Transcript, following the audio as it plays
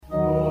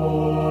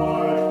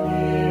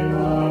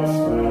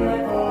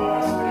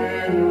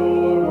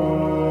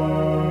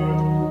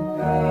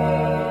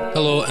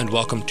Hello and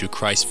welcome to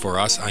Christ for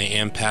Us. I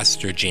am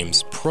Pastor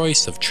James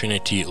Preuss of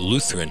Trinity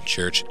Lutheran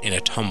Church in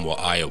Ottumwa,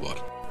 Iowa.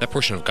 That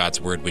portion of God's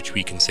Word which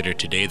we consider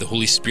today, the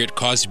Holy Spirit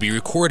caused to be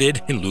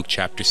recorded in Luke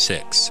chapter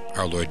 6.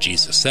 Our Lord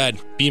Jesus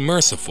said, "Be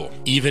merciful,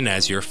 even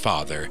as your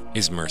Father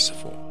is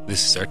merciful."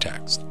 This is our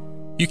text.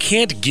 You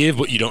can't give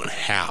what you don't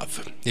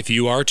have. If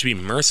you are to be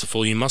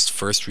merciful, you must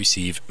first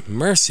receive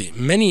mercy.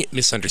 Many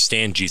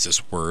misunderstand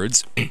Jesus'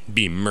 words,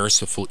 "Be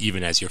merciful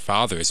even as your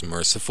Father is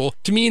merciful,"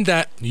 to mean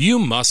that you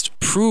must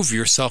prove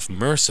yourself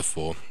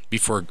merciful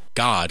before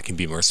God can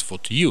be merciful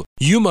to you.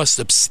 You must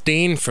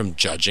abstain from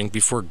judging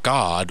before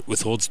God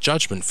withholds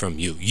judgment from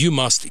you. You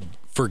must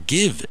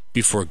forgive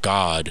before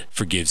God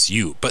forgives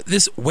you. But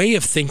this way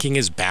of thinking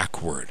is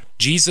backward.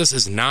 Jesus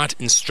is not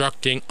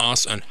instructing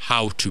us on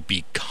how to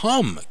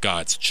become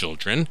God's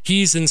children.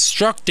 He's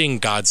instructing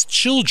God's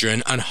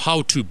children on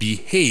how to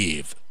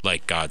behave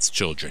like God's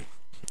children.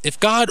 If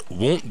God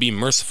won't be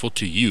merciful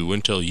to you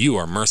until you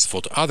are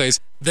merciful to others,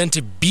 then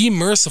to be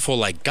merciful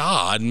like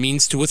God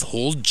means to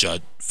withhold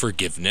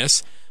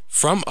forgiveness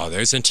from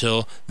others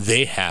until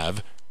they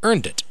have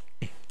earned it.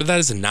 But that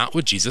is not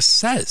what Jesus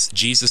says.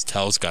 Jesus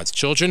tells God's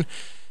children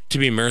to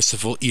be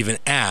merciful even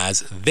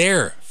as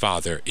their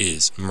Father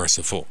is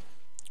merciful.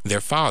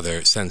 Their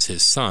Father sends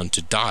his Son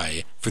to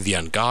die for the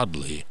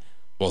ungodly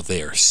while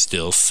they are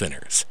still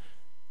sinners.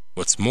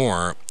 What's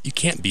more, you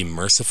can't be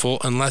merciful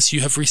unless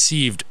you have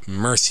received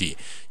mercy.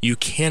 You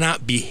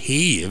cannot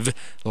behave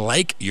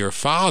like your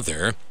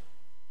Father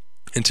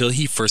until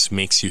he first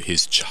makes you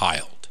his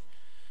child.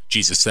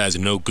 Jesus says,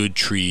 "No good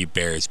tree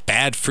bears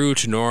bad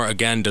fruit, nor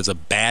again does a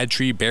bad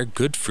tree bear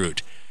good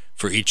fruit,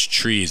 for each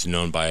tree is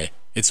known by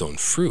its own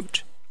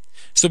fruit."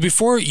 So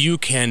before you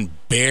can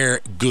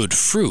bear good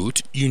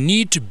fruit, you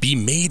need to be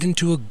made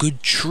into a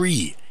good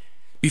tree.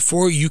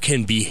 Before you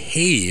can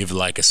behave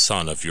like a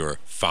son of your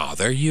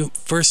Father, you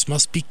first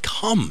must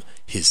become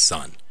his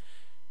son.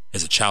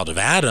 As a child of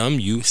Adam,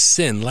 you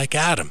sin like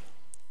Adam.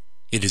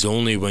 It is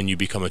only when you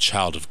become a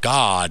child of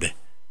God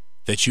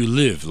that you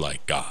live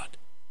like God.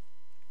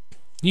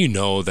 You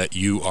know that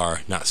you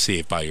are not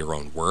saved by your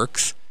own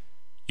works.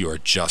 You are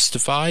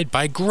justified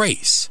by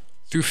grace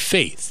through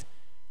faith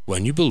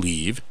when you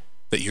believe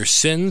that your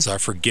sins are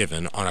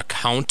forgiven on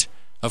account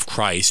of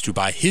Christ, who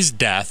by his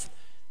death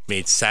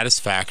made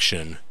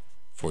satisfaction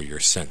for your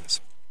sins.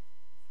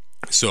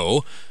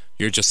 So,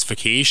 your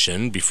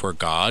justification before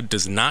God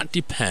does not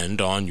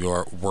depend on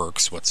your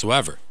works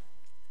whatsoever.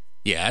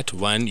 Yet,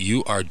 when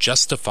you are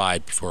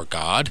justified before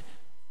God,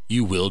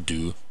 you will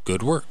do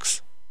good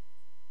works.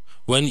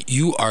 When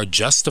you are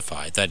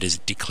justified, that is,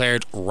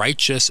 declared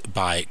righteous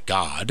by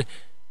God,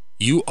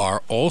 you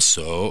are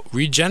also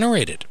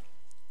regenerated.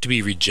 To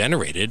be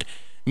regenerated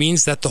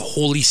means that the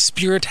Holy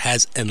Spirit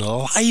has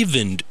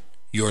enlivened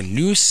your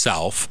new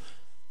self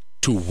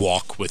to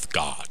walk with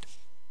God.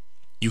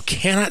 You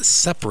cannot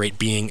separate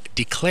being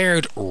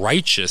declared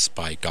righteous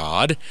by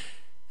God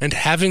and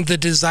having the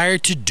desire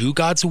to do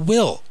God's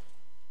will.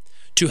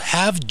 To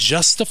have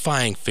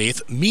justifying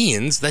faith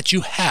means that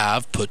you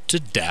have put to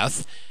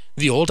death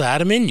the old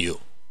Adam in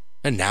you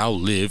and now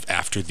live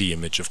after the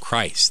image of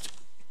Christ.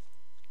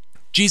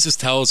 Jesus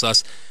tells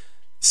us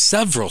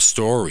several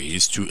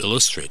stories to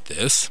illustrate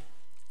this.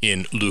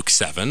 In Luke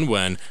 7,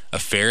 when a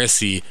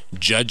Pharisee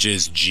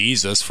judges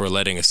Jesus for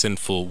letting a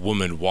sinful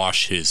woman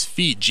wash his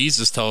feet,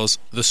 Jesus tells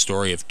the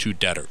story of two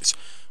debtors,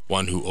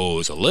 one who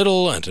owes a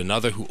little and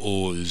another who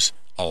owes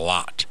a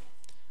lot.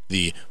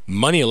 The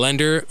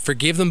moneylender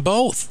forgave them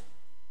both.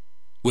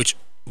 Which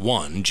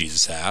one,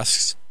 Jesus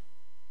asks,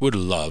 would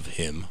love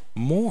him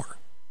more?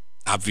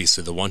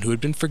 Obviously, the one who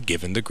had been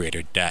forgiven the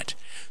greater debt.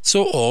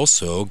 So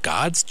also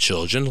God's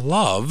children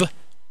love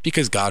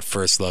because God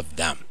first loved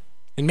them.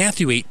 In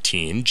Matthew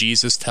 18,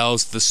 Jesus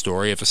tells the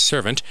story of a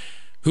servant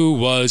who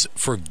was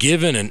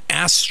forgiven an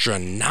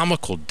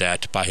astronomical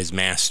debt by his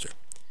master,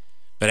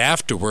 but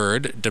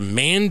afterward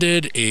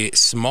demanded a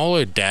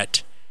smaller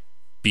debt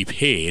be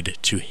paid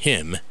to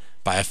him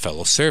by a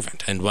fellow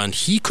servant. And when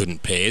he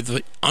couldn't pay,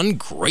 the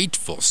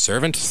ungrateful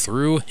servant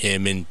threw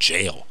him in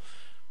jail.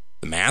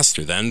 The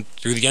master then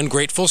threw the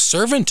ungrateful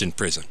servant in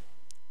prison.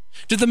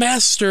 Did the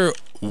master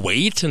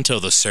wait until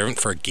the servant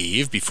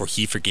forgave before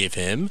he forgave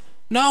him?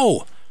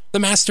 No. The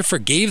master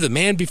forgave the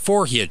man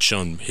before he had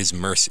shown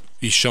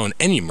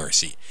any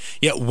mercy.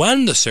 Yet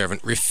when the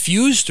servant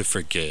refused to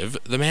forgive,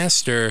 the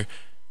master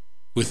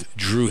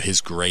withdrew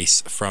his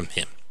grace from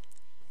him,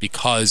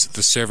 because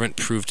the servant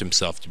proved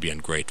himself to be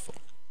ungrateful.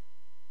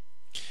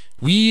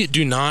 We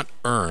do not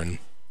earn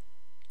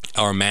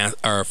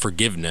our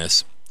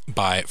forgiveness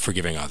by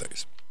forgiving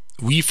others.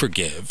 We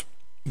forgive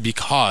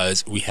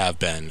because we have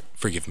been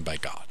forgiven by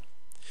God.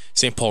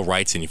 St. Paul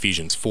writes in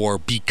Ephesians 4,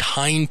 "Be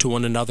kind to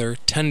one another,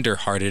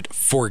 tender-hearted,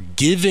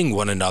 forgiving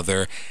one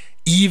another,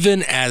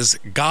 even as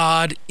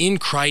God in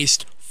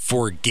Christ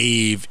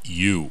forgave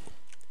you."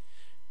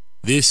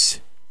 This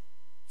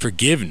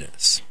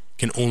forgiveness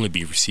can only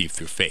be received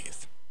through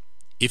faith.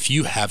 If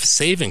you have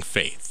saving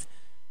faith,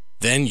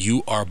 then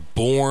you are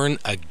born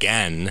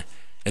again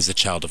as a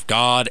child of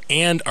God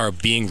and are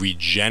being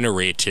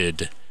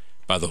regenerated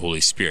by the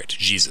Holy Spirit.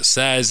 Jesus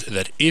says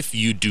that if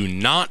you do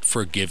not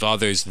forgive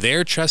others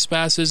their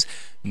trespasses,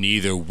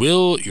 neither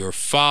will your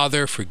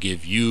Father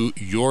forgive you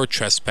your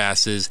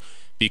trespasses,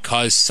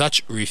 because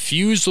such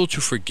refusal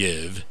to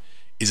forgive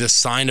is a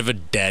sign of a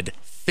dead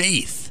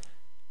faith,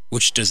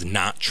 which does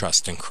not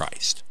trust in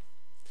Christ.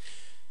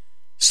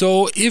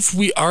 So if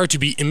we are to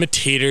be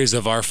imitators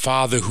of our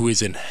Father who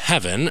is in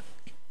heaven,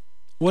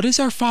 what is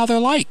our Father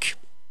like?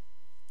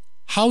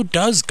 How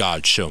does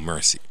God show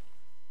mercy?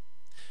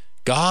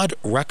 God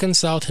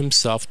reconciled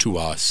himself to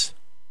us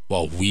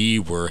while we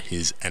were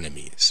his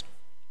enemies.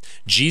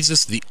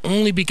 Jesus, the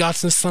only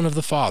begotten Son of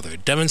the Father,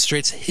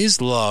 demonstrates his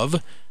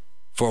love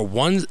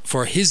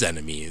for his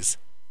enemies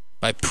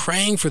by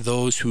praying for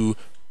those who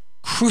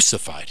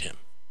crucified him,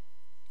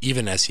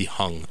 even as he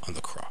hung on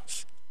the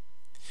cross.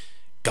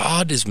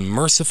 God is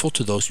merciful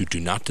to those who do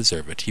not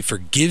deserve it. He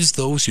forgives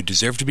those who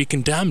deserve to be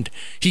condemned.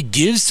 He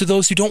gives to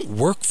those who don't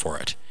work for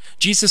it.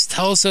 Jesus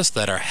tells us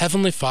that our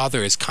Heavenly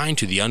Father is kind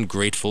to the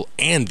ungrateful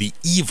and the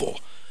evil.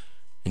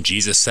 And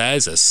Jesus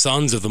says, as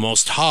sons of the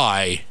Most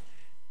High,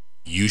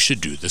 you should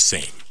do the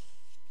same.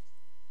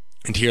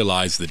 And here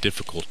lies the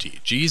difficulty.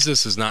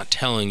 Jesus is not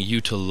telling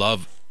you to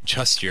love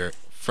just your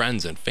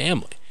friends and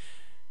family.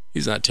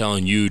 He's not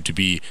telling you to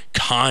be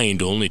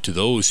kind only to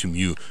those whom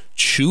you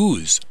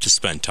choose to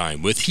spend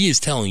time with. He is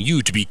telling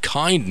you to be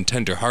kind and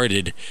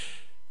tender-hearted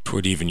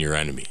toward even your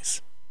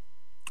enemies.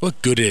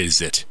 What good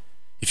is it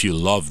if you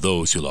love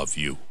those who love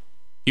you?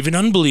 Even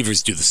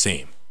unbelievers do the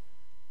same.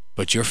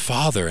 But your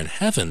Father in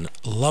heaven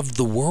loved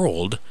the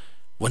world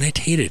when it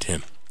hated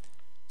him.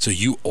 So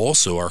you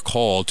also are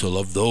called to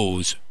love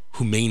those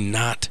who may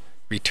not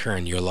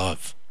return your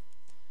love.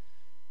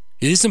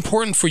 It is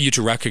important for you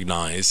to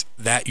recognize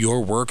that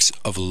your works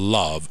of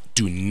love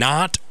do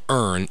not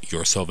earn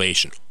your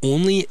salvation.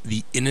 Only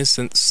the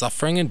innocent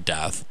suffering and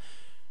death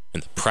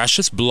and the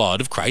precious blood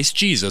of Christ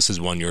Jesus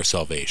has won your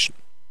salvation.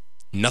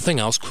 Nothing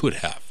else could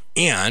have.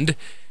 And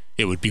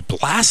it would be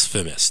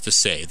blasphemous to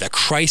say that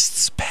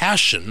Christ's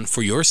passion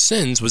for your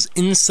sins was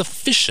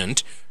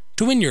insufficient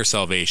to win your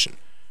salvation.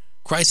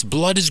 Christ's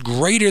blood is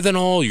greater than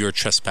all your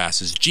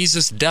trespasses.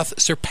 Jesus' death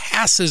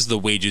surpasses the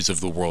wages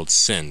of the world's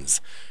sins.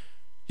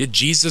 Yet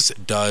Jesus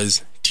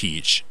does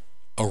teach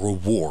a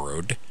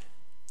reward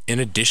in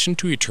addition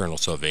to eternal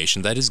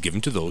salvation that is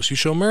given to those who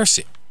show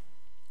mercy.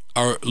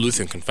 Our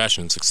Lutheran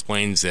Confessions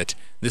explains it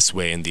this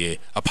way in the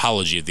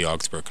Apology of the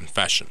Augsburg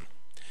Confession.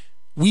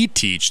 We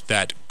teach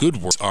that good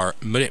works are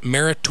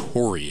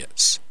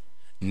meritorious,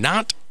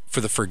 not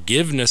for the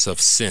forgiveness of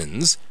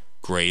sins,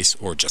 grace,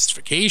 or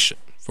justification,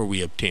 for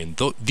we obtain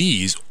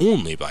these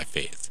only by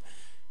faith,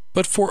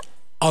 but for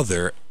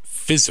other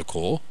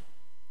physical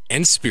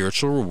and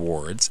spiritual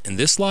rewards in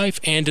this life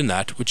and in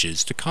that which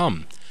is to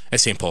come.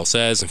 As St. Paul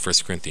says in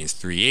 1 Corinthians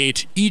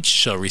 3:8, each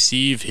shall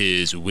receive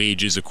his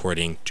wages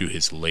according to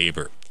his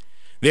labor.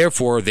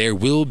 Therefore, there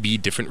will be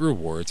different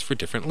rewards for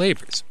different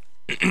labors.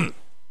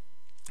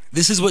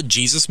 This is what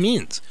Jesus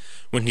means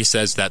when he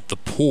says that the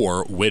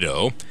poor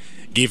widow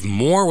gave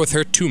more with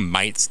her 2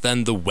 mites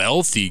than the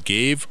wealthy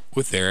gave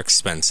with their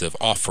expensive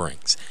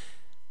offerings.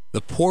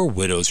 The poor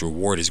widow's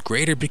reward is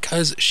greater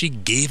because she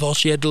gave all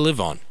she had to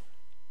live on.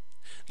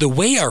 The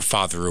way our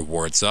Father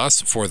rewards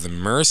us for the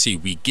mercy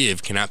we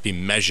give cannot be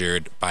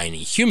measured by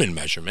any human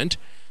measurement.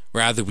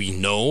 Rather, we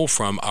know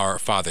from our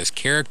Father's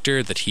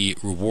character that he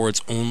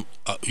rewards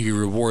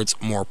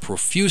more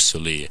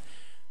profusely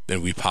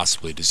than we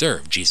possibly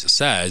deserve. Jesus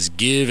says,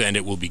 "Give, and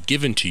it will be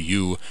given to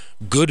you.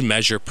 Good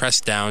measure,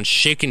 pressed down,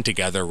 shaken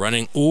together,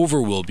 running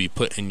over will be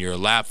put in your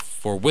lap.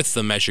 For with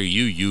the measure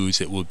you use,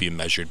 it will be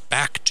measured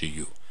back to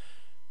you."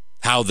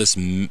 How this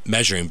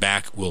measuring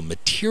back will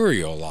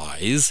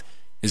materialize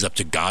is up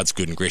to God's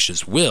good and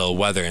gracious will,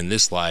 whether in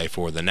this life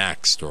or the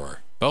next,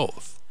 or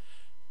both.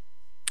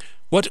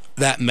 What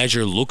that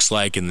measure looks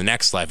like in the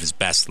next life is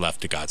best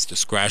left to God's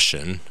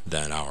discretion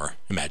than our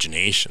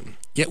imagination.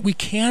 Yet we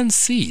can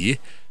see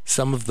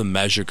some of the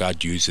measure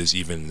God uses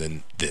even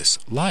in this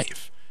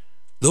life.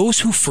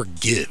 Those who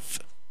forgive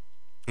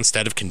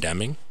instead of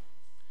condemning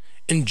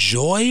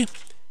enjoy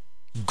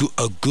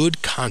a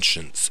good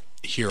conscience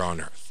here on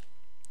earth.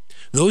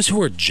 Those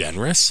who are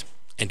generous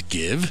and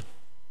give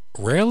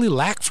rarely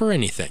lack for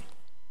anything,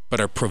 but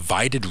are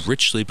provided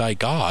richly by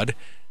God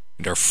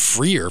and are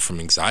freer from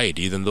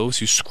anxiety than those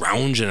who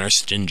scrounge and are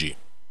stingy.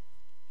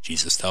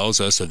 Jesus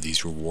tells us of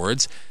these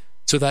rewards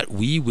so that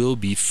we will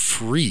be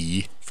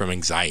free from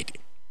anxiety.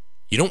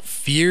 You don't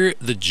fear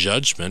the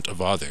judgment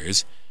of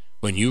others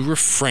when you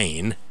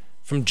refrain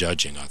from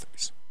judging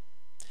others.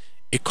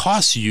 It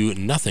costs you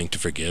nothing to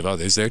forgive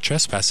others their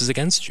trespasses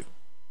against you.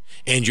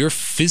 And your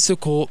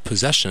physical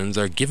possessions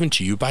are given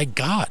to you by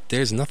God.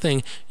 There's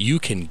nothing you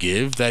can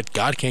give that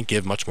God can't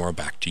give much more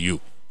back to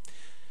you.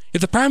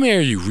 Yet the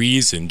primary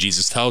reason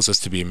Jesus tells us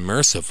to be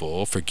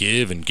merciful,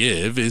 forgive, and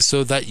give is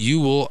so that you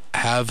will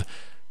have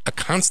a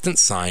constant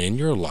sign in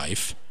your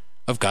life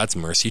of God's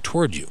mercy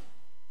toward you.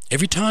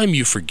 Every time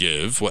you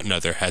forgive what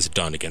another has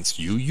done against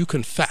you, you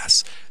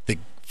confess the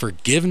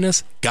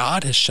forgiveness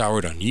God has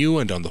showered on you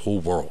and on the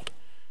whole world.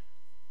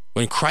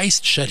 When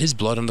Christ shed his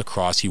blood on the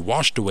cross, he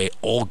washed away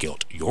all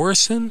guilt, your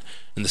sin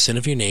and the sin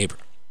of your neighbor.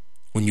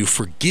 When you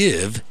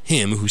forgive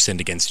him who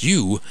sinned against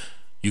you,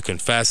 you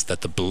confess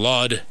that the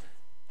blood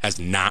has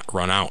not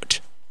run out.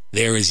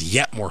 There is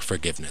yet more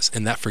forgiveness,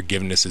 and that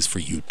forgiveness is for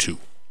you too.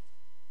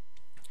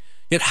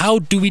 Yet how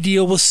do we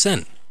deal with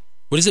sin?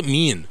 What does it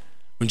mean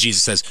when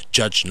Jesus says,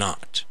 judge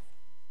not?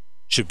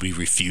 Should we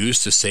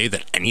refuse to say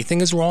that anything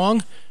is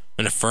wrong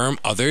and affirm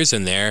others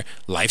and their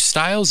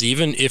lifestyles,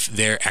 even if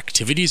their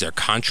activities are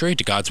contrary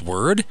to God's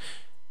word?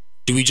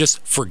 Do we just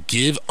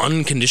forgive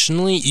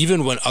unconditionally,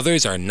 even when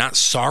others are not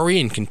sorry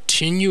and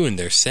continue in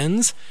their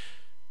sins?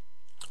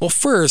 Well,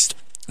 first,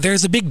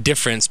 there's a big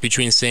difference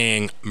between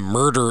saying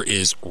murder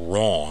is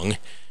wrong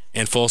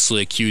and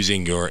falsely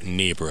accusing your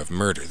neighbor of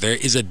murder. There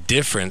is a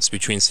difference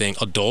between saying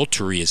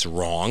adultery is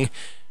wrong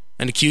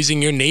and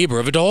accusing your neighbor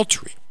of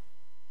adultery.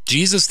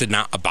 Jesus did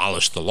not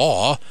abolish the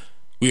law.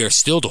 We are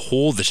still to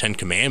hold the 10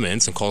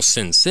 Commandments and call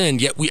sin, sin,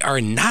 yet we are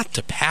not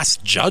to pass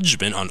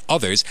judgment on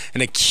others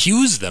and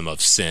accuse them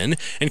of sin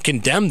and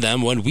condemn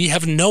them when we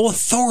have no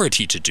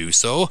authority to do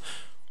so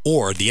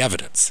or the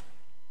evidence.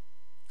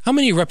 How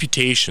many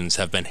reputations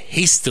have been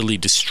hastily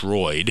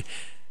destroyed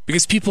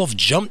because people have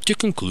jumped to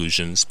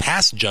conclusions,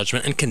 passed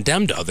judgment, and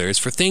condemned others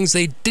for things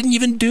they didn't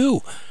even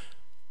do?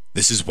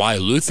 This is why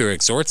Luther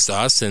exhorts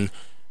us in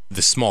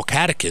the Small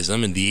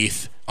Catechism on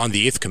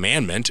the Eighth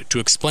Commandment to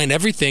explain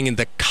everything in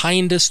the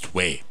kindest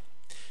way.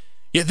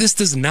 Yet this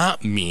does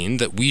not mean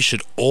that we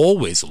should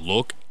always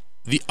look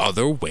the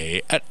other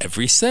way at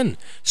every sin.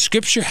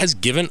 Scripture has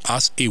given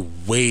us a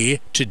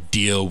way to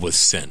deal with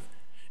sin.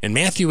 In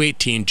Matthew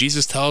 18,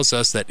 Jesus tells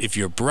us that if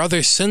your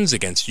brother sins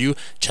against you,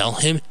 tell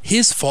him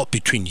his fault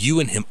between you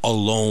and him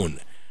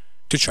alone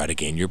to try to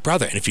gain your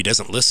brother. And if he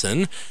doesn't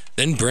listen,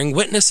 then bring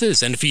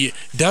witnesses. And if he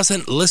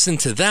doesn't listen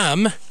to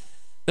them,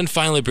 then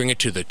finally bring it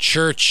to the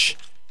church,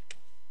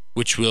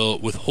 which will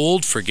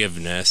withhold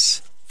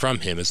forgiveness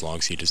from him as long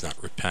as he does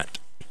not repent.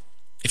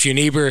 If your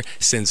neighbor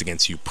sins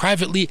against you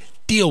privately,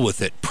 deal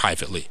with it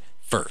privately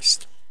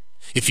first.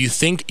 If you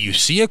think you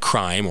see a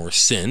crime or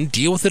sin,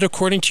 deal with it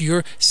according to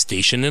your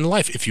station in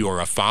life. If you are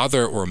a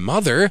father or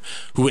mother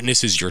who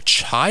witnesses your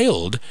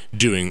child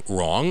doing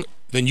wrong,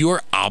 then you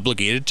are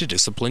obligated to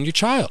discipline your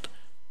child.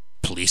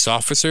 Police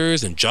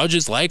officers and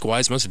judges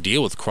likewise must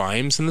deal with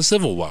crimes in the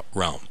civil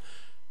realm.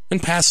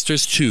 And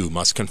pastors too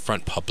must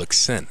confront public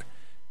sin.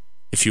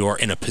 If you are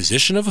in a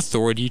position of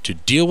authority to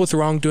deal with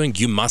wrongdoing,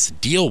 you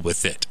must deal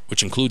with it,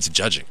 which includes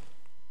judging.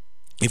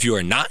 If you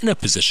are not in a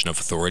position of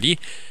authority,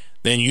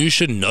 then you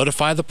should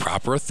notify the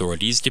proper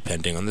authorities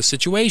depending on the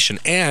situation.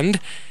 And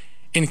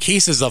in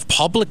cases of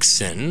public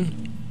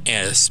sin,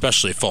 and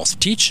especially false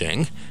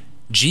teaching,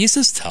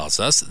 Jesus tells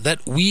us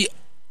that we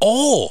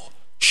all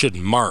should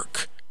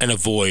mark and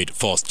avoid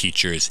false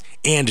teachers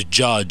and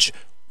judge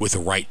with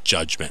right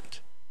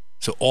judgment.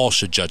 So all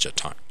should judge at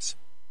times.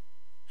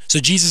 So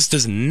Jesus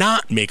does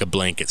not make a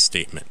blanket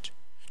statement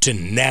to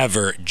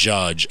never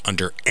judge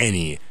under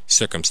any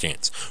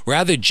circumstance.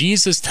 Rather,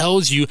 Jesus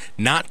tells you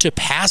not to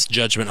pass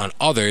judgment on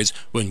others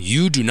when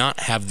you do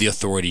not have the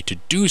authority to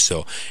do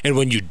so. And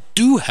when you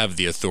do have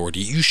the authority,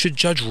 you should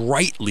judge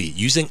rightly,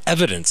 using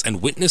evidence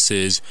and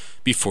witnesses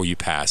before you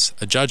pass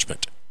a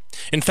judgment.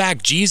 In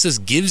fact, Jesus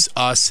gives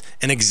us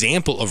an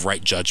example of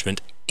right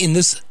judgment in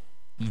this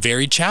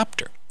very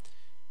chapter.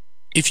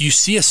 If you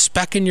see a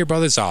speck in your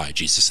brother's eye,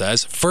 Jesus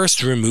says,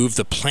 first remove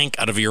the plank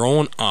out of your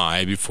own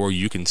eye before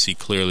you can see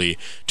clearly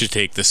to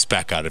take the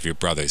speck out of your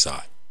brother's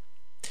eye.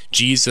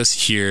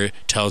 Jesus here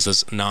tells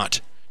us not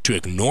to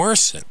ignore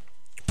sin,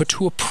 but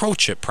to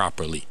approach it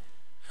properly.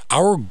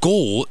 Our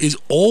goal is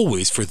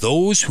always for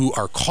those who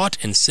are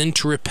caught in sin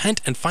to repent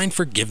and find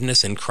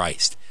forgiveness in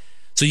Christ.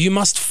 So you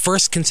must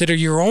first consider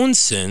your own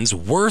sins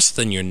worse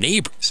than your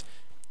neighbor's.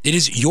 It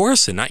is your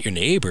sin, not your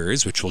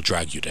neighbor's, which will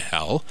drag you to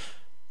hell.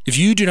 If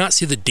you do not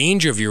see the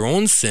danger of your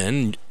own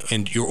sin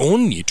and your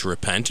own need to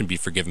repent and be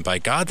forgiven by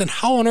God, then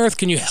how on earth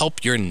can you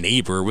help your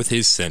neighbor with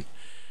his sin?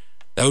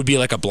 That would be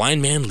like a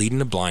blind man leading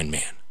a blind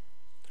man.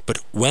 But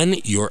when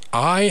your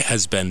eye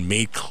has been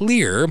made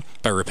clear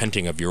by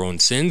repenting of your own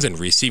sins and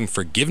receiving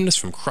forgiveness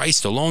from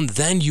Christ alone,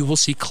 then you will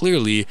see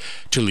clearly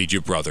to lead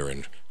your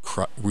brother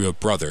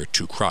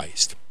to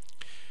Christ.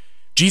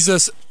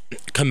 Jesus'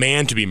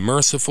 command to be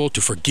merciful,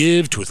 to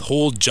forgive, to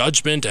withhold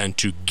judgment, and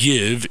to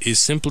give is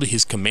simply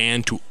his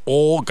command to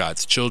all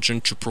God's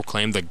children to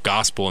proclaim the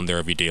gospel in their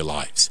everyday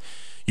lives.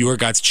 You are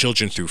God's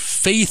children through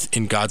faith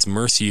in God's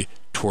mercy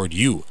toward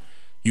you.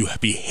 You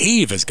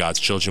behave as God's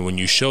children when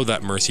you show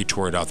that mercy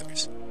toward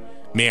others.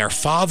 May our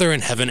Father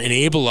in heaven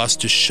enable us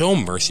to show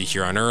mercy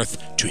here on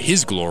earth to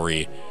his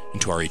glory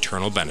and to our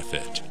eternal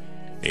benefit.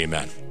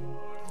 Amen.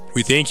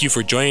 We thank you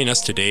for joining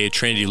us today.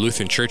 Trinity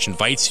Lutheran Church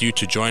invites you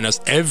to join us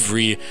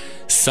every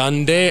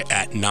Sunday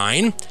at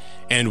 9,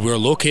 and we're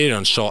located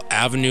on Shaw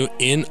Avenue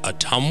in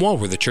Ottumwa.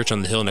 We're the church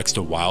on the hill next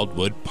to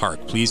Wildwood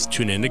Park. Please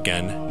tune in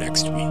again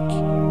next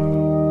week.